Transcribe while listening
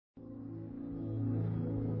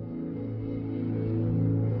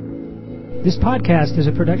This podcast is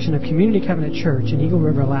a production of Community Covenant Church in Eagle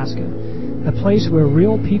River, Alaska, a place where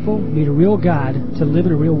real people meet a real God to live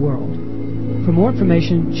in a real world. For more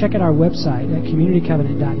information, check out our website at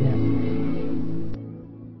communitycovenant.net.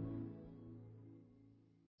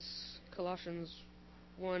 Colossians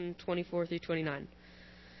 1:24-29.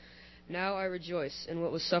 Now I rejoice in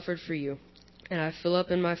what was suffered for you, and I fill up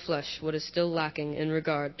in my flesh what is still lacking in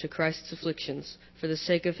regard to Christ's afflictions for the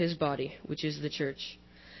sake of his body, which is the church.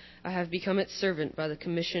 I have become its servant by the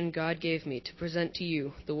commission God gave me to present to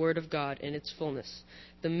you the word of God in its fullness,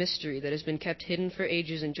 the mystery that has been kept hidden for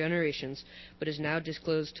ages and generations, but is now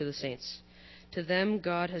disclosed to the saints. To them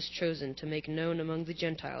God has chosen to make known among the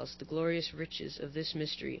Gentiles the glorious riches of this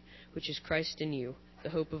mystery, which is Christ in you,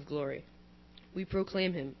 the hope of glory. We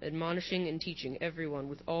proclaim him, admonishing and teaching everyone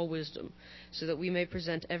with all wisdom, so that we may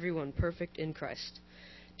present everyone perfect in Christ.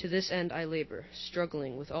 To this end I labor,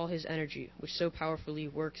 struggling with all his energy, which so powerfully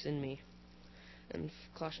works in me. And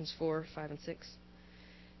Colossians 4:5-6.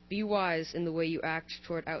 Be wise in the way you act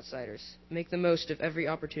toward outsiders. Make the most of every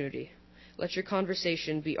opportunity. Let your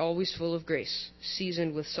conversation be always full of grace,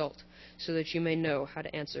 seasoned with salt, so that you may know how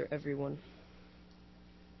to answer everyone.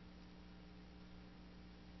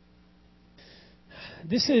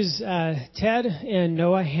 This is Ted and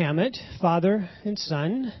Noah Hammett, father and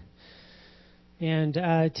son. And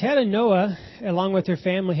Ted and Noah, along with their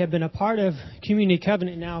family, have been a part of Community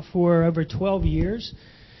Covenant now for over 12 years.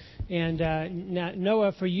 And now,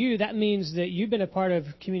 Noah, for you, that means that you've been a part of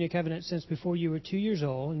Community Covenant since before you were 2 years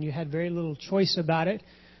old, and you had very little choice about it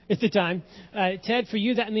at the time. Ted, for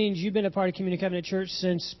you, that means you've been a part of Community Covenant Church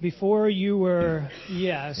since before you were,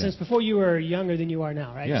 since before you were younger than you are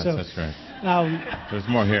now, right? Yes, so, that's right. There's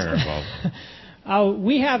more hair involved.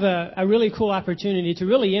 We have a really cool opportunity to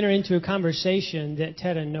really enter into a conversation that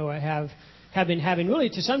Ted and Noah have been having really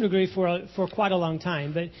to some degree for quite a long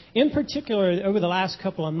time. But in particular, over the last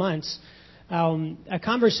couple of months, a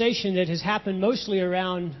conversation that has happened mostly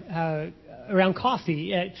around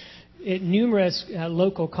coffee at numerous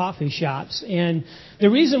local coffee shops. And the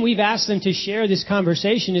reason we've asked them to share this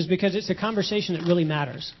conversation is because it's a conversation that really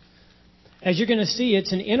matters. As you're going to see,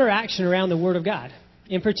 it's an interaction around the Word of God,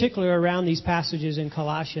 in particular around these passages in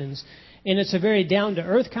Colossians. And it's a very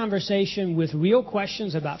down-to-earth conversation with real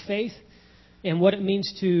questions about faith and what it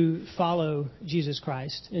means to follow Jesus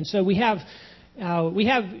Christ. And so we have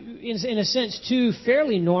in a sense, two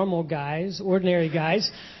fairly normal guys, ordinary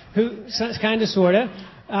guys, who kind of, sort of,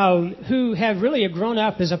 who have really grown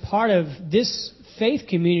up as a part of this faith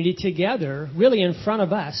community together, really in front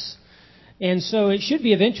of us. And so it should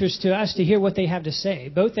be of interest to us to hear what they have to say,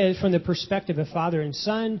 both from the perspective of father and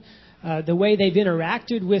son, the way they've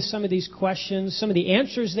interacted with some of these questions, some of the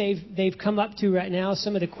answers they've come up to right now,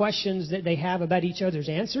 some of the questions that they have about each other's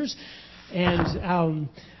answers, and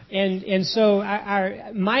so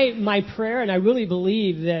my prayer, and I really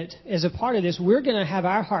believe that as a part of this, we're going to have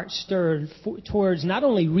our hearts stirred towards not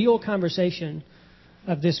only real conversation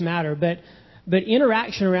of this matter, but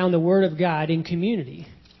interaction around the Word of God in community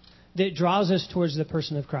that draws us towards the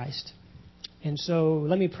person of Christ. And so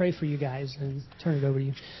let me pray for you guys and turn it over to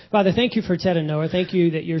you. Father, thank you for Ted and Noah. Thank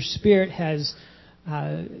you that your Spirit has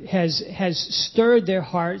stirred their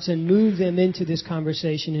hearts and moved them into this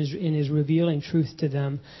conversation and is revealing truth to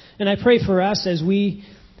them. And I pray for us as we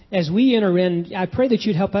enter in, I pray that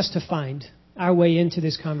you'd help us to find our way into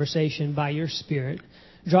this conversation by your Spirit.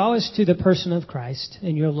 Draw us to the person of Christ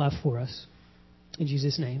and your love for us. In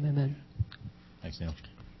Jesus' name, amen. Thanks, Neil.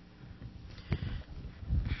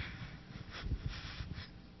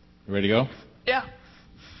 You ready to go? Yeah.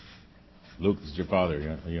 Luke, this is your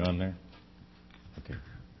father. Are you on there? Okay.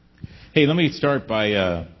 Hey, let me start by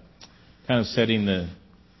kind of setting the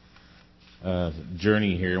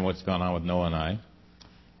journey here and what's gone on with Noah and I.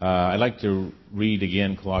 I'd like to read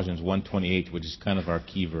again Colossians 1:28, which is kind of our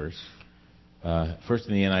key verse. First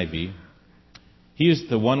in the NIV. He is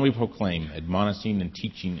the one we proclaim, admonishing and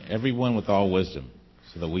teaching everyone with all wisdom,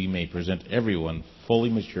 so that we may present everyone fully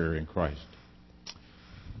mature in Christ.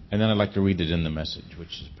 And then I'd like to read it in the Message, which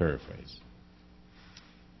is paraphrased.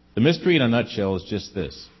 The mystery in a nutshell is just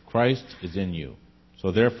this. Christ is in you.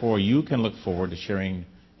 So therefore you can look forward to sharing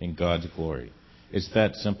in God's glory. It's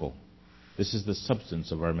that simple. This is the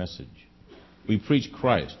substance of our message. We preach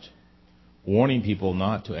Christ, warning people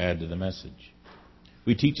not to add to the message.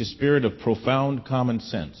 We teach a spirit of profound common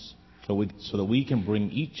sense so that we can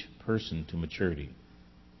bring each person to maturity.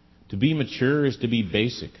 To be mature is to be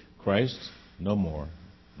basic. Christ, no more,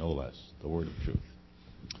 no less. The word of truth.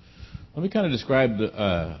 Let me kind of describe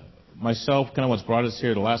myself, kind of what's brought us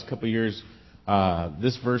here the last couple of years.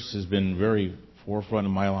 This verse has been very forefront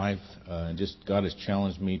of my life. And just God has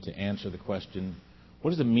challenged me to answer the question,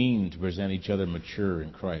 what does it mean to present each other mature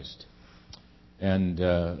in Christ? And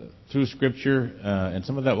through Scripture, and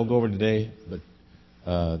some of that we'll go over today, but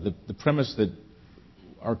the premise that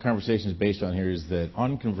our conversation is based on here is that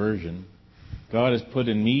on conversion, God has put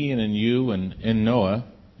in me and in you and in Noah,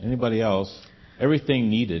 anybody else, everything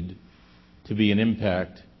needed to be an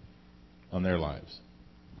impact on their lives,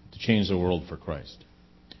 to change the world for Christ.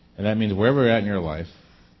 And that means wherever you're at in your life.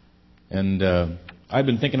 And I've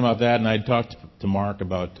been thinking about that, and I talked to Mark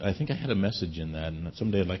about, I think I had a message in that, and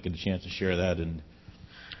someday I'd like to get a chance to share that. And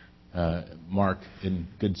Mark, in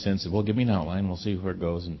good sense, said, well, give me an outline, we'll see where it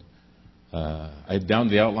goes. And I down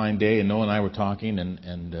to the outline day, and Noah and I were talking,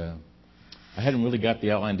 and I hadn't really got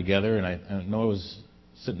the outline together, and I Noah was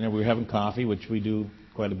sitting there, we were having coffee, which we do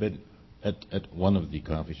quite a bit at one of the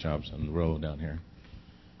coffee shops on the road down here.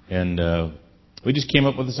 And we just came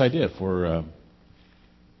up with this idea for,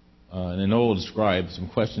 and Noah will describe some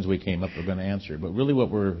questions we came up with, we're going to answer. But really what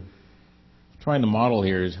we're trying to model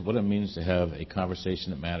here is what it means to have a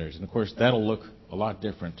conversation that matters. And of course, that'll look a lot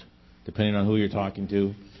different depending on who you're talking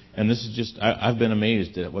to. And this is just, I've been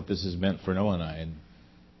amazed at what this has meant for Noah and I.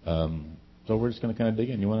 And so we're just going to kind of dig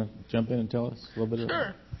in. You want to jump in and tell us a little bit about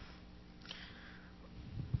it?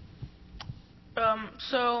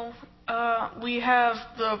 Sure. We have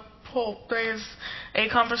the whole phrase, a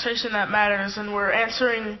conversation that matters, and we're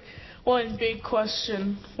answering one big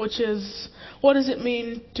question, which is, what does it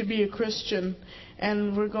mean to be a Christian?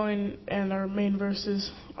 And our main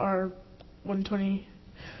verses are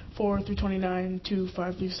 124 through 29, 2,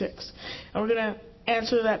 5 through 6. And we're going to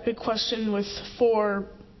answer that big question with 4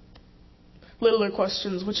 littler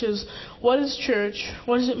questions, which is, what is church?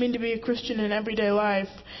 What does it mean to be a Christian in everyday life?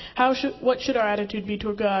 What should our attitude be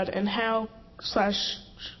toward God? And how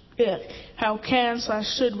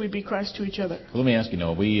can/should we be Christ to each other? Well, let me ask you,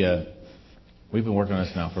 Noah, we've been working on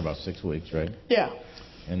this now for about 6 weeks, right? Yeah.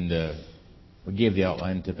 And we gave the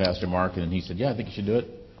outline to Pastor Mark, and he said, yeah, I think you should do it.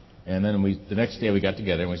 And then the next day we got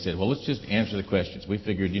together and we said, well, let's just answer the questions. We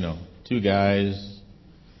figured, 2 guys,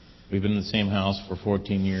 we've been in the same house for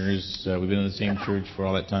 14 years, we've been in the same church for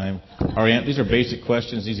all that time. These are basic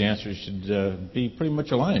questions. These answers should be pretty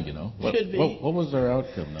much aligned, Should be. What was our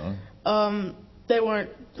outcome, Noah? They weren't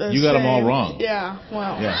the You got same. them all wrong. Yeah,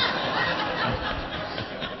 well. Yeah.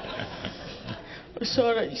 You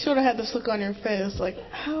sort of had this look on your face, like,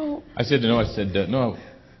 how? I said to Noah, Noah,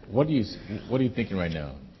 what are you thinking right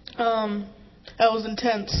now? That was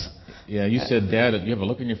intense. Yeah, you said, Dad, you have a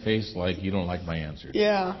look on your face like you don't like my answer.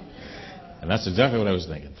 Yeah. And that's exactly what I was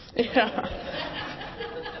thinking. Yeah.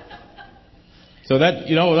 So that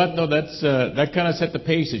kind of set the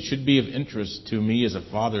pace. It should be of interest to me as a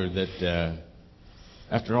father that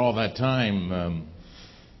after all that time,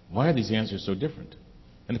 why are these answers so different?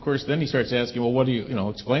 And of course, then he starts asking, well, what do you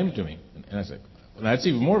explain it to me? And I said, well, that's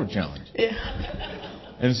even more of a challenge. Yeah.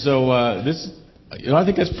 And so I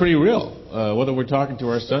think that's pretty real, whether we're talking to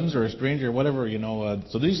our sons or a stranger or whatever,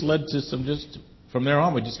 So these led to from there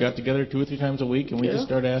on, we just got together 2 or 3 times a week, and we just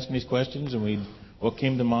started asking these questions, and what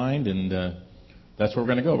came to mind, and that's where we're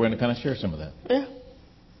going to go. We're going to kind of share some of that. Yeah.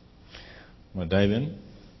 Want to dive in?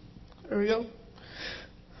 There we go.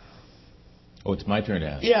 Oh, it's my turn to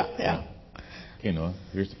ask. Yeah. Okay, Noah,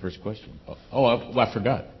 here's the first question. I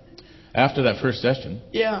forgot. After that first session,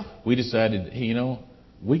 we decided, hey,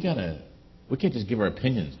 we can't just give our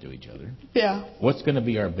opinions to each other. Yeah. What's going to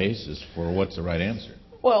be our basis for what's the right answer?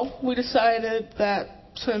 Well, we decided that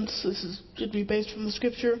since should be based from the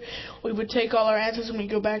Scripture, we would take all our answers and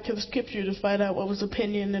we'd go back to the Scripture to find out what was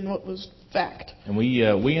opinion and what was fact. And we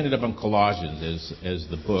ended up on Colossians as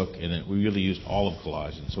the book, and we really used all of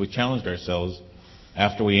Colossians. So we challenged ourselves,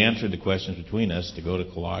 after we answered the questions between us, to go to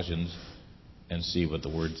Colossians and see what the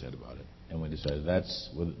Word said about it. And we decided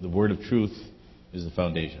the Word of truth is the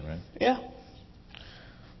foundation, right? Yeah.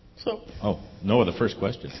 So. Oh, Noah, the first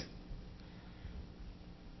question.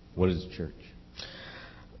 What is church?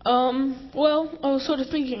 Well, I was sort of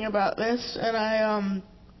thinking about this, and I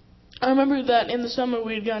remember that in the summer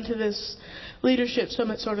we had gone to this leadership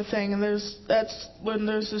summit sort of thing, and that's when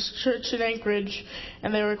there's this church in Anchorage,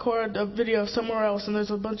 and they record a video somewhere else, and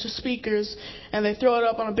there's a bunch of speakers, and they throw it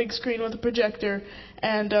up on a big screen with a projector,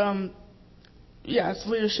 and it's a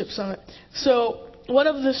leadership summit. So one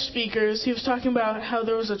of the speakers, he was talking about how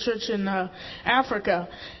there was a church in Africa,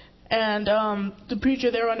 and the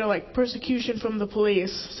preacher, they were under persecution from the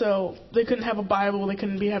police, so they couldn't have a Bible, they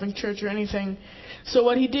couldn't be having church or anything. So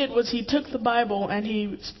what he did was he took the Bible and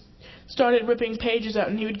he started ripping pages out,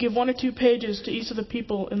 and he would give 1 or 2 pages to each of the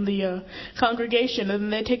people in the congregation, and then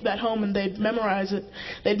they'd take that home and they'd memorize it.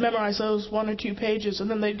 They'd memorize those 1 or 2 pages, and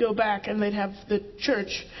then they'd go back and they'd have the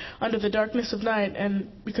church under the darkness of night,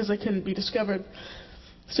 and because they couldn't be discovered.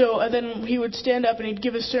 So and then he would stand up and he'd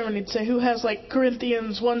give a sermon. He'd say, "Who has like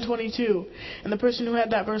Corinthians 1:22?" And the person who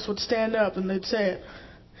had that verse would stand up and they'd say it.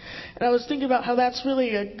 And I was thinking about how that's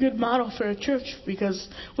really a good model for a church, because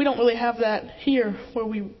we don't really have that here, where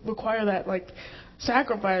we require that like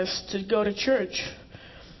sacrifice to go to church.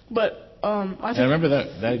 But I remember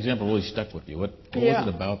that example really stuck with you. What was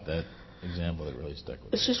it about that example that really stuck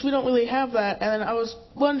with you? It's just we don't really have that, and I was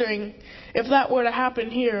wondering if that were to happen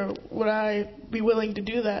here, would I be willing to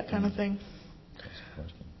do that kind of thing? That's the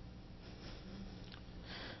question.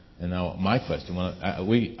 And now my question,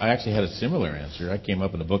 I actually had a similar answer. I came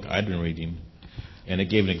up in a book I'd been reading, and it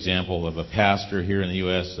gave an example of a pastor here in the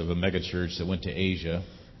U.S. of a megachurch that went to Asia,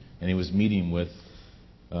 and he was meeting with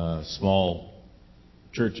small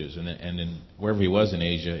churches, and in wherever he was in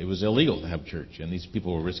Asia, it was illegal to have church, and these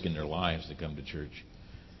people were risking their lives to come to church.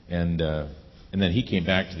 And then he came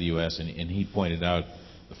back to the U.S. and he pointed out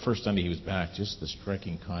the first Sunday he was back, just the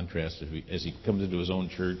striking contrast as he comes into his own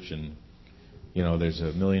church, and there's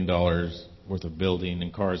 $1 million worth of building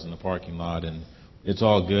and cars in the parking lot, and it's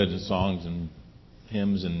all good and songs and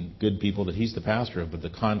hymns and good people that he's the pastor of, but the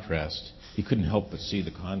contrast, he couldn't help but see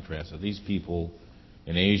the contrast of these people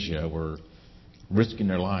in Asia were risking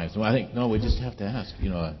their lives. Well, I think, we just have to ask,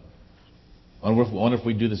 I wonder if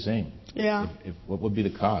we do the same. Yeah. If what would be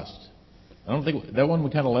the cost? I don't think, that one we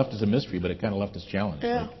kind of left as a mystery, but it kind of left us challenged.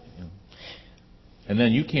 Yeah. And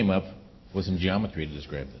then you came up with some geometry to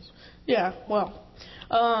describe this. Yeah, well,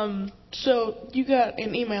 so you got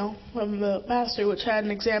an email from the pastor which had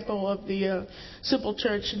an example of the simple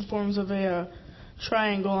church in forms of a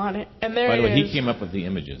triangle on it. And there By the way, is, he came up with the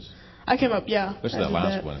images. I came up, yeah. Especially that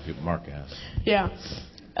last one, if Mark asked. Yeah.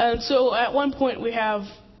 And so at one point we have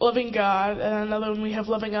loving God, and another one we have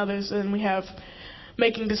loving others, and we have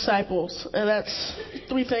making disciples. And that's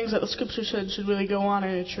 3 things that the scripture said should really go on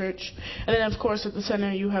in a church. And then, of course, at the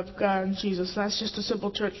center you have God and Jesus. That's just a simple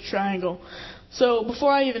church triangle. So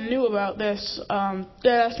before I even knew about this, Dad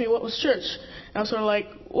asked me what was church. And I was sort of like,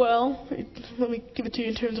 well, let me give it to you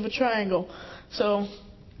in terms of a triangle. So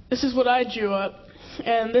this is what I drew up.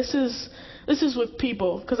 And this is with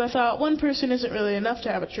people, because I thought one person isn't really enough to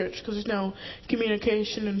have a church, because there's no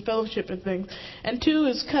communication and fellowship and things. And 2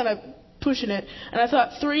 is kind of pushing it. And I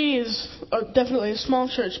thought 3 is definitely a small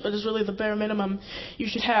church, but is really the bare minimum you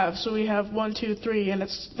should have. So we have 1, 2, 3, and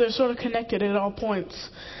they're sort of connected at all points.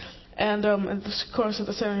 And of course at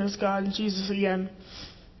the center is God and Jesus again.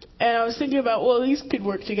 And I was thinking about, well, these could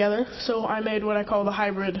work together. So I made what I call the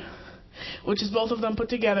hybrid, which is both of them put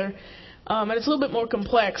together. And it's a little bit more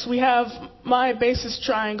complex. We have my basis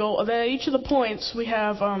triangle, and then at each of the points we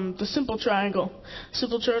have the simple triangle,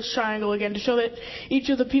 simple church triangle again, to show that each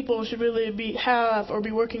of the people should really be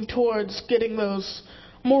working towards getting those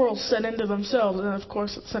morals set into themselves. And of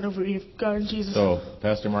course, at the center we have God and Jesus. So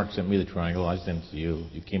Pastor Mark sent me the triangle. I sent it to you.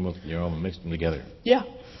 You came up with your own and mixed them together. Yeah.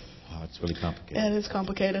 Oh, it's really complicated. Yeah, it is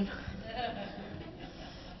complicated.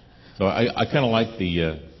 So I kind of like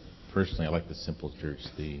personally, I like the simple church.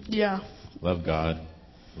 Love God,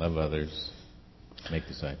 love others, make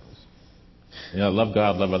disciples. Love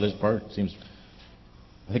God, love others part seems,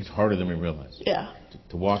 I think it's harder than we realize. Yeah.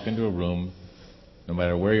 To walk into a room, no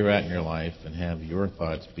matter where you're at in your life, and have your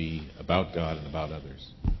thoughts be about God and about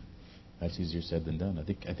others. That's easier said than done.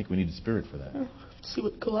 I think we need the Spirit for that. Let's see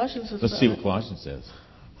what Colossians says. Let's see what Colossians says.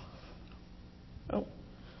 Oh,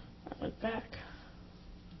 I went back.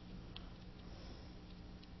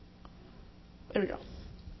 There we go.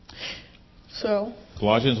 So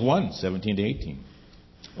Colossians 1, 17 to 18.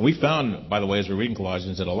 And we found, by the way, as we're reading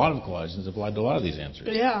Colossians, that a lot of Colossians applied to a lot of these answers.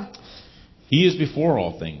 Yeah. He is before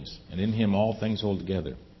all things, and in him all things hold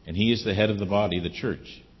together. And he is the head of the body, the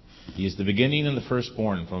church. He is the beginning and the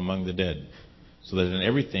firstborn from among the dead, so that in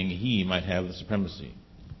everything he might have the supremacy.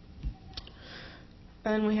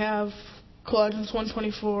 And we have Colossians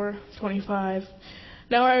 1:24, 25.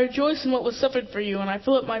 Now I rejoice in what was suffered for you, and I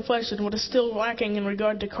fill up my flesh in what is still lacking in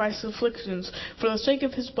regard to Christ's afflictions, for the sake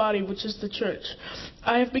of his body, which is the church.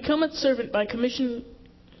 I have become its servant by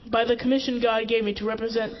the commission God gave me to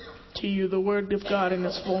represent to you the word of God in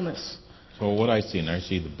its fullness. So what I see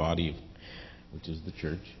the body, which is the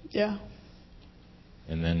church. Yeah.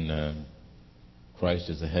 And then Christ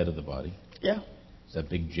is the head of the body. Yeah. It's that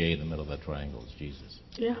big J in the middle of that triangle is Jesus.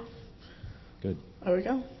 Yeah. Good. There we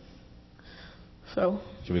go. So,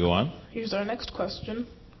 should we go on? Here's our next question.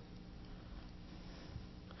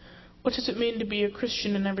 what does it mean to be a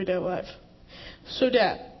Christian in everyday life? So,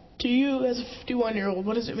 Dad, to you as a 51-year-old,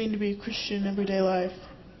 what does it mean to be a Christian in everyday life?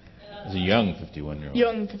 As a young 51-year-old.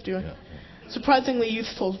 Young 51. Yeah. Surprisingly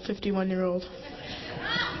youthful 51-year-old.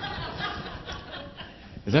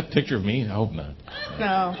 Is that a picture of me? I hope not.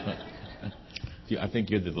 No. I think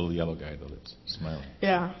you're the little yellow guy, though, that's smiling.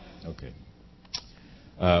 Yeah. Okay.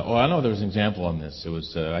 I know there was an example on this. It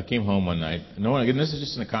was I came home one night. Again, this is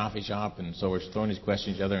just in a coffee shop, and so we're throwing these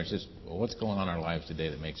questions at each other. And it's just, well, what's going on in our lives today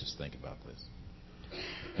that makes us think about this?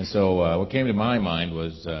 And so what came to my mind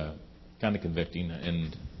was kind of convicting,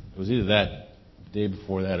 and it was either that day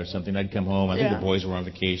before that or something. I'd come home. I think the boys were on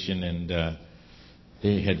vacation, and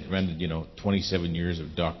they had rented, 27 years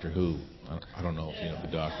of Doctor Who. I don't know if you know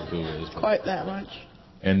who Doctor Who is. Quite that much.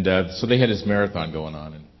 And so they had this marathon going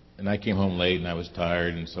on, and I came home late, and I was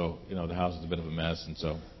tired, and so, the house was a bit of a mess, and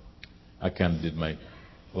so I kind of did my,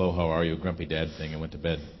 hello, how are you, grumpy dad thing, and went to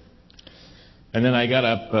bed. And then I got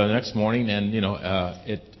up the next morning, and,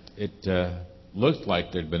 it looked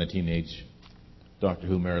like there'd been a teenage Doctor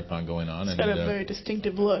Who marathon going on. It's got a very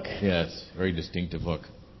distinctive look. Yes, very distinctive look.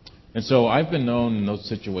 And so I've been known in those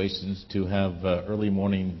situations to have early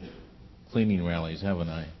morning cleaning rallies, haven't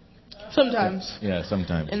I? Sometimes. Yeah,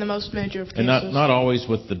 sometimes. In the most major of cases. And not always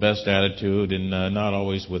with the best attitude, and not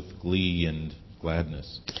always with glee and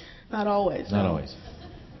gladness. Not always. Not always.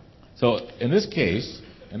 So in this case,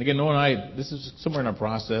 and again, Noah and I, this is somewhere in our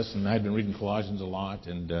process, and I've been reading Colossians a lot,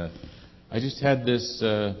 and I just had this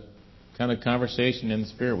kind of conversation in the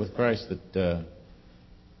Spirit with Christ that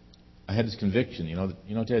I had this conviction,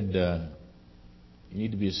 Ted, you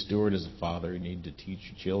need to be a steward as a father. You need to teach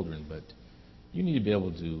your children, but you need to be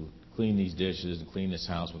able to clean these dishes and clean this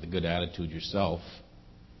house with a good attitude yourself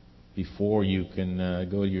before you can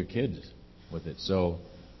go to your kids with it. So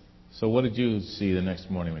what did you see the next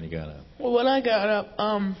morning when you got up? Well, when I got up,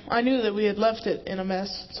 I knew that we had left it in a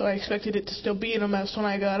mess, so I expected it to still be in a mess when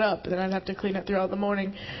I got up, and then I'd have to clean it throughout the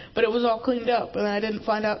morning. But it was all cleaned up, and I didn't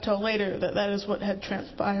find out till later that is what had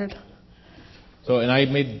transpired. So, and I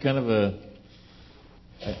made kind of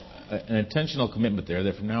an intentional commitment there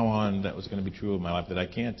that from now on that was going to be true of my life, that I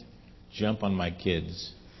can't jump on my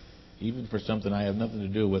kids, even for something I have nothing to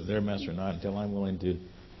do with, their mess or not, until I'm willing to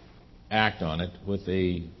act on it with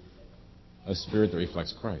a spirit that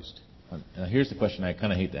reflects Christ. Now, here's the question I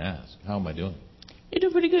kind of hate to ask. How am I doing? You're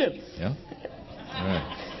doing pretty good. Yeah? All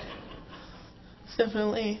right. It's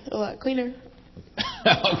definitely a lot cleaner.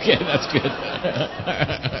 Okay, that's good.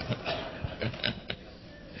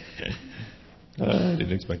 I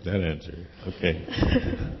didn't expect that answer. Okay.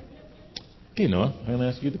 Okay, Noah, I'm going to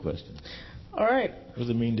ask you the question. All right. What does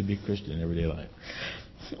it mean to be a Christian in everyday life?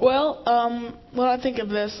 Well, when I think of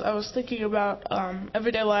this, I was thinking about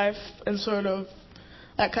everyday life and sort of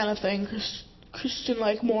that kind of thing,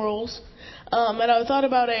 Christian-like morals. And I thought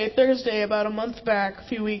about a Thursday about a month back, a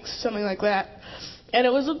few weeks, something like that. And it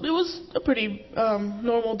was a pretty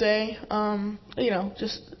normal day.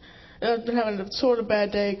 Just been having a sort of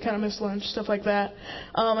bad day, kind of missed lunch, stuff like that.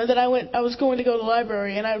 And then I was going to go to the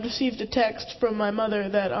library, and I received a text from my mother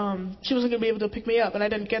that she wasn't going to be able to pick me up, and I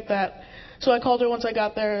didn't get that. So I called her once I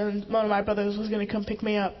got there, and one of my brothers was going to come pick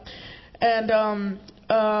me up. And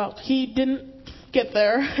he didn't get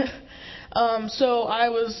there. So I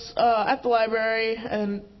was at the library,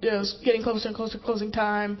 and it was getting closer and closer to closing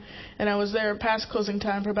time, and I was there past closing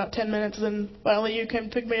time for about 10 minutes, and then finally you came to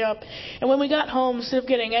pick me up. And when we got home, instead of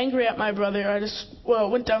getting angry at my brother, I just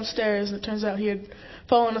went downstairs, and it turns out he had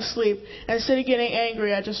fallen asleep. And instead of getting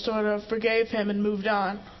angry, I just sort of forgave him and moved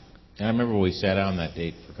on. And I remember when we sat down that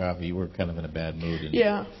date for coffee, you were kind of in a bad mood. And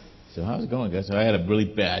yeah. So how's it going, guys? So I had a really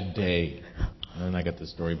bad day. And then I got the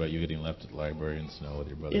story about you getting left at the library in the snow with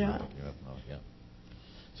your brother. Yeah. Yeah.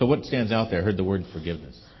 So what stands out there? I heard the word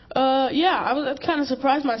forgiveness. I kind of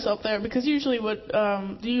surprised myself there, because usually what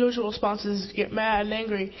the usual response is to get mad and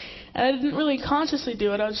angry. And I didn't really consciously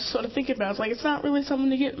do it. I was just sort of thinking about it. It's like, it's not really something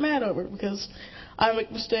to get mad over, because I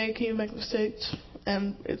make mistakes, you make mistakes,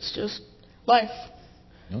 and it's just life.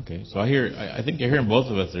 Okay. So I think you're hearing both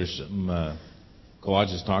of us. There's some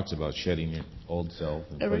Colossians talks about shedding your old self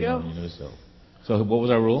and putting on your new self. So what was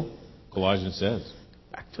our rule? Colossians says.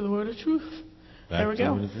 Back to the word of truth. Back there we to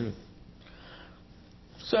go. the word of truth.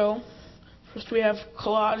 So, first we have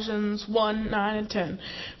Colossians 1, 9, and 10.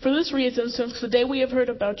 For this reason, since the day we have heard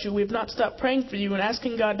about you, we have not stopped praying for you and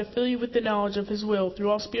asking God to fill you with the knowledge of His will through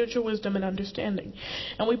all spiritual wisdom and understanding.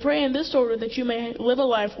 And we pray in this order that you may live a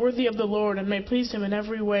life worthy of the Lord and may please Him in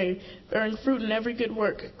every way, bearing fruit in every good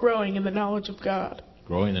work, growing in the knowledge of God.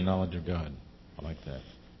 Growing in the knowledge of God. I like that.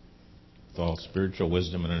 With all spiritual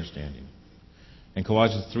wisdom and understanding. And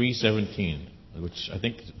Colossians 3:17. which I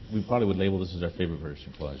think we probably would label this as our favorite verse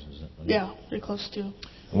in Colossians. Isn't it? Yeah, pretty close to.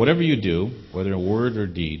 And whatever you do, whether in word or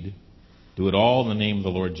deed, do it all in the name of the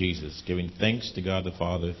Lord Jesus, giving thanks to God the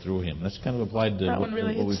Father through Him. That's kind of applied to That what one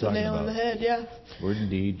really we're hits the talking nail on about. the head, yeah. Word and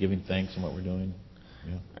deed, giving thanks in what we're doing.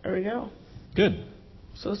 Yeah. There we go. Good.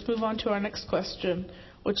 So let's move on to our next question,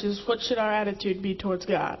 which is, what should our attitude be towards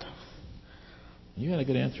God? You had a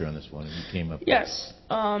good answer on this one. You came up. Yes.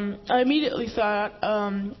 I immediately thought,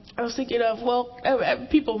 I was thinking of,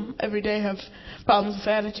 people every day have problems with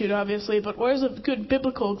attitude, obviously, but where's a good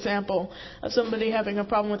biblical example of somebody having a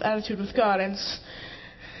problem with attitude with God? And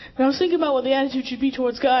I was thinking about what the attitude should be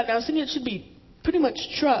towards God, and I was thinking it should be pretty much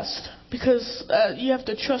trust, because you have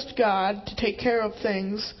to trust God to take care of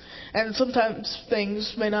things, and sometimes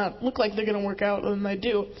things may not look like they're going to work out, and they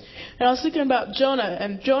do. And I was thinking about Jonah,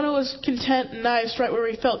 and Jonah was content and nice right where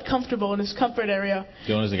he felt comfortable in his comfort area.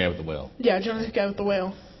 Jonah's the guy with the whale. Yeah, Jonah's the guy with the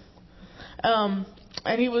whale. And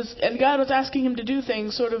God was asking him to do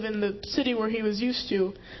things sort of in the city where he was used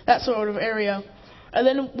to, that sort of area. And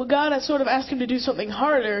then when God had sort of asked him to do something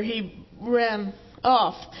harder, he ran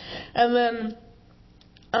off. And then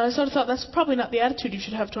I sort of thought that's probably not the attitude you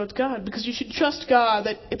should have towards God, because you should trust God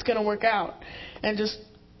that it's going to work out and just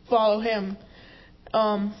follow Him.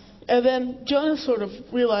 And then Jonah sort of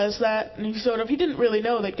realized that, and he didn't really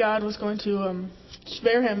know that God was going to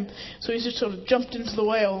spare him, so he just sort of jumped into the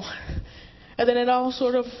whale. And then it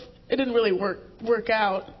didn't really work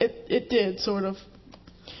out. It did, sort of.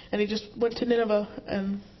 And he just went to Nineveh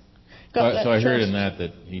and got that So I heard trust. in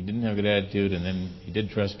that he didn't have a good attitude, and then he did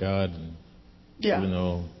trust God, and even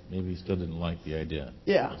though maybe he still didn't like the idea.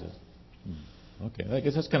 Yeah. Okay, I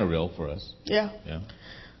guess that's kind of real for us. Yeah. Yeah.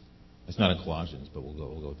 It's not in Colossians, but we'll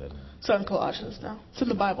go with that. It's not in Colossians now. It's in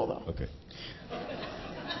the Bible, though. Okay.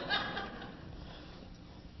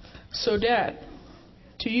 So, Dad,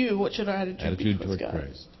 to you, what should our attitude be Attitude toward God?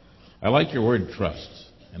 Christ. I like your word trust.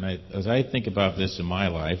 And as I think about this in my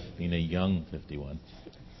life, being a young 51,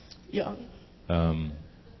 Young.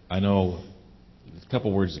 I know there's a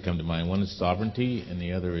couple words that come to mind. One is sovereignty, and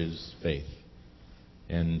the other is faith.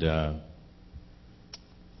 And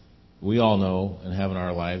we all know and have in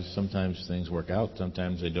our lives, sometimes things work out,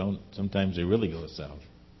 sometimes they don't, sometimes they really go south.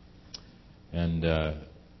 And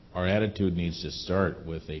our attitude needs to start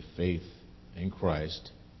with a faith in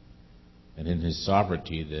Christ and in His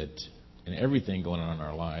sovereignty, that in everything going on in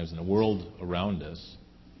our lives, in the world around us,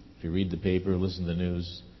 if you read the paper, listen to the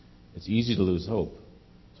news, it's easy to lose hope.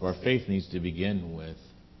 So our faith needs to begin with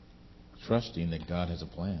trusting that God has a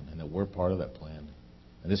plan and that we're part of that plan.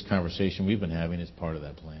 And this conversation we've been having is part of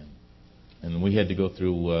that plan. And we had to go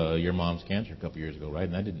through your mom's cancer a couple years ago, right?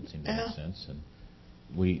 And that didn't seem to make sense. And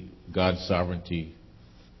God's sovereignty,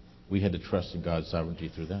 we had to trust in God's sovereignty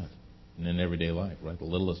through that. And in everyday life, right? The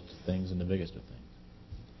littlest things and the biggest of things.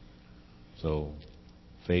 So,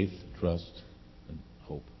 faith, trust, and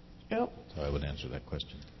hope. Yep. That's how I would answer that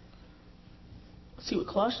question. Let's see what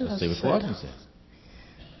Colossians Let's has see to what say. Colossians says.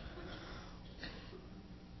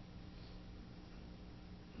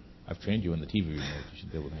 I've trained you in the TV remote. You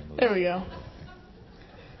should be able to handle There that. we go.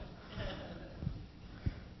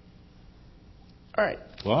 All right.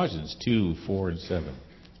 Colossians 2, 4, and 7.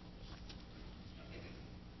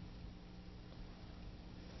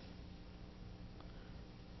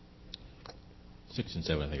 Six and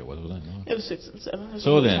 7, I think it was, wasn't it? No. It was 6 and 7. There's a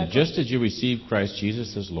So little then, typo. just as you received Christ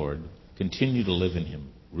Jesus as Lord, continue to live in Him,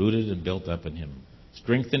 rooted and built up in Him,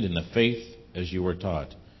 strengthened in the faith as you were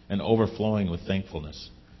taught, and overflowing with thankfulness.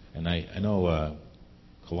 And I know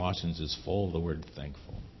Colossians is full of the word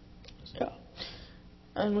thankful. Yeah.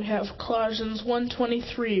 And we have Colossians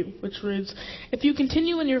 1:23, which reads, "If you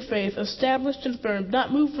continue in your faith, established and firm,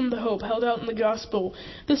 not moved from the hope held out in the gospel,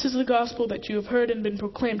 this is the gospel that you have heard and been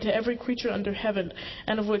proclaimed to every creature under heaven,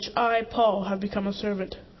 and of which I, Paul, have become a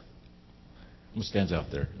servant." What stands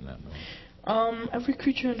out there in that note? Every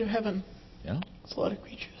creature under heaven. Yeah? It's a lot of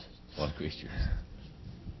creatures. A lot of creatures.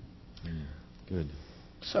 Good.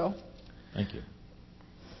 So, Thank you.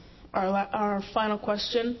 our final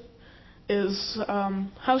question is,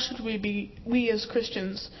 how should we as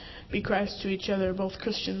Christians be Christ to each other, both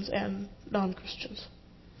Christians and non-Christians?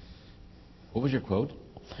 What was your quote?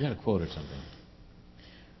 You had a quote or something.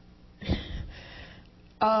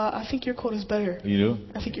 I think your quote is better. You do?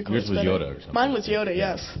 I think your quote Yours is was better. Yoda or something. Mine was Yoda,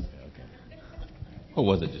 Yeah. yes. Yeah, okay. What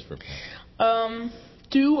was it, just for fun?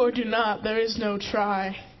 Do or do not, there is no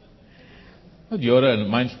try. Well, Yoda and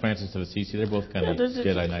mine's Francis of Assisi. They're both kind of those are-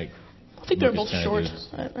 Jedi Knight. I think they're Lucas both kinda short.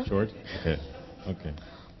 dudes. Short? Okay.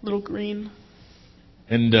 Little green.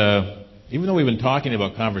 And even though we've been talking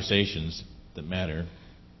about conversations that matter,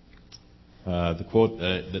 the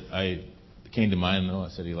came to mind, Noah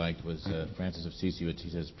said he liked, was Francis of Assisi, which he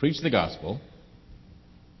says, preach the gospel,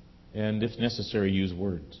 and if necessary, use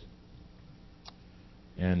words.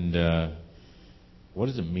 And what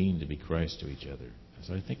does it mean to be Christ to each other?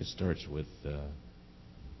 So I think it starts with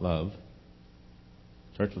love.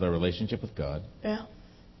 It starts with our relationship with God. Yeah.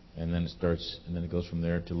 And then it goes from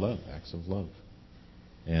there to love, acts of love.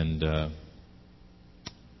 And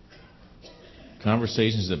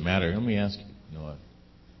conversations that matter. Let me ask you, Noah,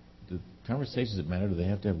 do conversations that matter, do they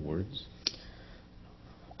have to have words?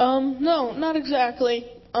 No, not exactly.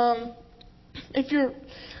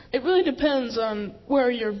 It really depends on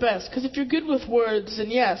where you're best. Because if you're good with words, then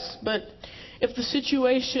yes. But if the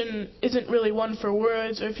situation isn't really one for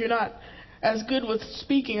words, or if you're not as good with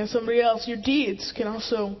speaking as somebody else, your deeds can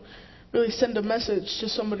also really send a message to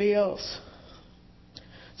somebody else.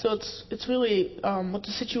 So it's really what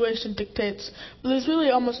the situation dictates. But there's really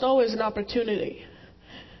almost always an opportunity.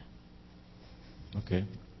 Okay.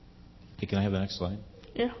 Hey, can I have the next slide?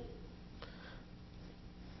 Yeah.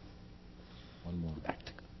 One more.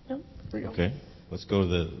 Yep. Here we go. Okay. Let's go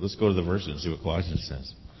to the verse and see what Colossians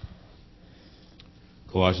says.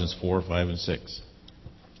 Colossians 4, 5, and 6.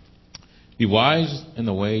 Be wise in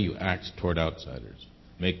the way you act toward outsiders.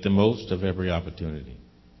 Make the most of every opportunity.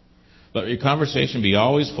 Let your conversation be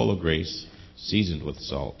always full of grace, seasoned with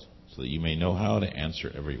salt, so that you may know how to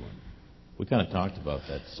answer everyone. We kind of talked about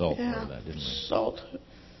that salt part of that, didn't we? Salt.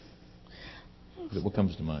 What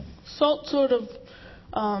comes to mind? Salt sort of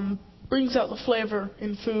brings out the flavor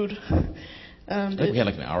in food. I think we had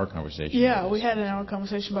like an hour conversation. Yeah, we had an hour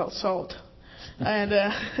conversation about salt. And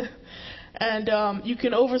you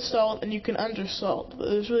can oversalt and you can undersalt.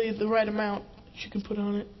 There's really the right amount that you can put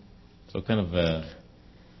on it. So kind of,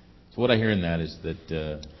 so what I hear in that is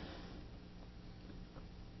that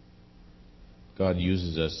God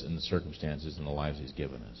uses us in the circumstances and the lives He's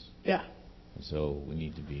given us. Yeah. And so we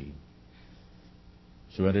need to be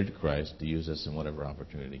surrendered to Christ to use us in whatever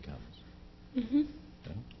opportunity comes. Mm-hmm.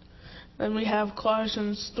 Okay? Then we have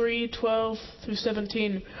Colossians 3:12 through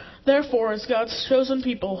 17. Therefore, as God's chosen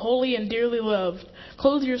people, holy and dearly loved,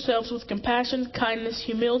 clothe yourselves with compassion, kindness,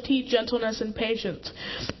 humility, gentleness, and patience.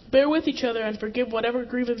 Bear with each other and forgive whatever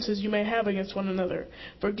grievances you may have against one another.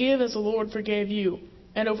 Forgive as the Lord forgave you.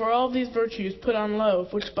 And over all these virtues put on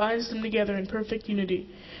love, which binds them together in perfect unity.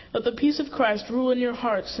 Let the peace of Christ rule in your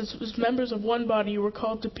hearts, since as members of one body you were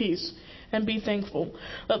called to peace, and be thankful.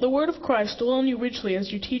 Let the word of Christ dwell in you richly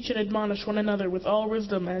as you teach and admonish one another with all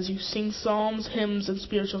wisdom, as you sing psalms, hymns, and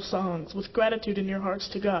spiritual songs, with gratitude in your hearts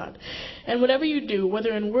to God. And whatever you do,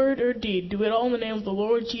 whether in word or deed, do it all in the name of the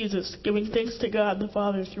Lord Jesus, giving thanks to God the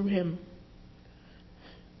Father through Him.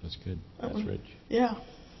 That's good. That's rich. Yeah.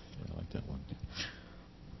 I like that one.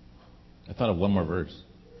 I thought of one more verse.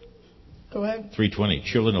 Go ahead. 3:20.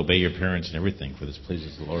 Children, obey your parents in everything, for this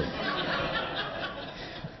pleases the Lord.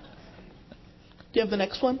 Do you have the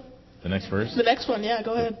next one? The next verse? The next one, yeah,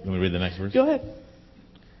 go ahead. Can we read the next verse? Go ahead.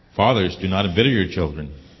 Fathers, do not embitter your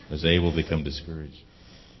children, as they will become discouraged.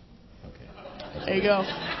 Okay. There you go.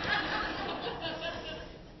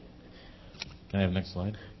 Can I have the next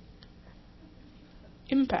slide?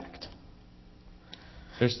 Impact.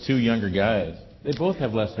 There's two younger guys. They both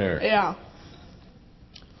have less hair. Yeah.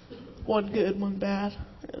 One good, one bad.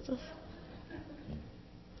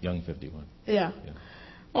 Young 51. Yeah.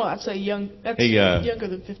 Well, I'd say young. That's Hey, younger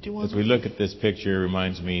than 51. As we look at this picture, it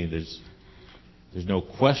reminds me there's no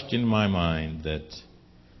question in my mind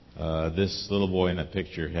that this little boy in that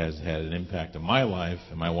picture has had an impact on my life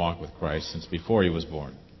and my walk with Christ since before he was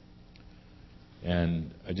born. And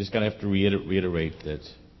I just gotta have to reiterate that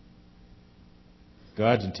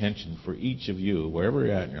God's intention for each of you, wherever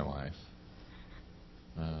you're at in your life,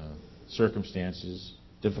 circumstances,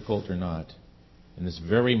 difficult or not, in this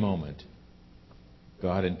very moment,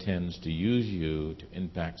 God intends to use you to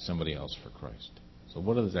impact somebody else for Christ. So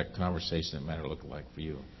what does that conversation that matter look like for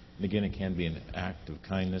you? And again, it can be an act of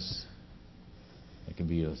kindness. It can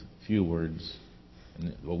be a few words.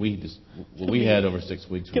 And what we had over 6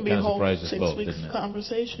 weeks, we kind of surprised us both, didn't it?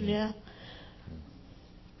 Conversation, yeah.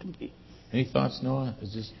 Any thoughts, Noah,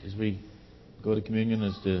 as we go to communion,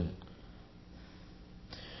 as to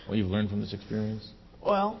what you've learned from this experience?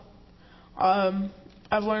 Well,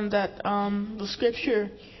 I've learned that the Scripture,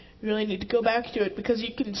 you really need to go back to it, because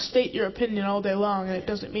you can state your opinion all day long, and it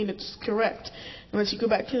doesn't mean it's correct unless you go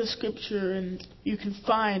back to the Scripture and you can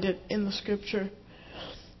find it in the Scripture.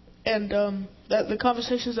 And that the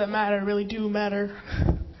conversations that matter really do matter.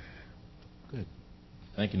 Good.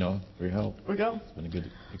 Thank you, Noah, for your help. Here we go. It's been a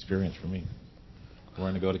good experience for me. We're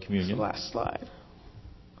going to go to communion. Last slide.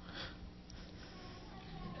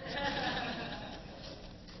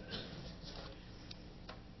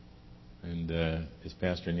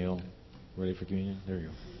 Pastor Neil ready for communion? There you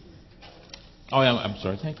go. Oh, yeah, I'm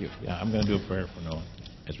sorry. Thank you. Yeah, I'm going to do a prayer for Noah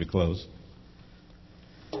as we close.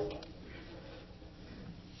 And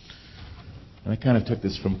I kind of took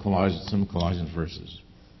this from some Colossians verses.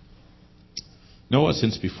 Noah,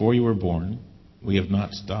 since before you were born, we have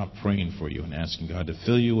not stopped praying for you and asking God to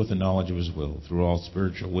fill you with the knowledge of His will through all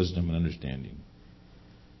spiritual wisdom and understanding.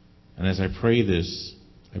 And as I pray this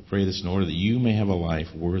in order that you may have a life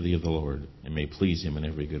worthy of the Lord and may please Him in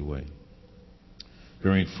every good way,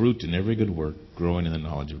 bearing fruit in every good work, growing in the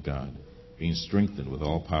knowledge of God, being strengthened with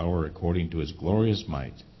all power according to His glorious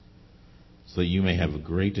might, so that you may have a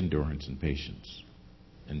great endurance and patience,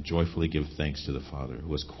 and joyfully give thanks to the Father,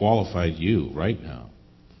 who has qualified you right now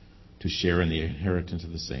to share in the inheritance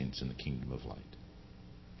of the saints in the kingdom of light.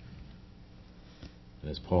 And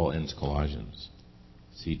as Paul ends Colossians,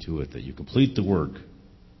 see to it that you complete the work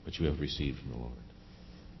which you have received from the Lord.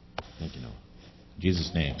 Thank you, Noah. In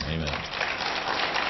Jesus' name, amen.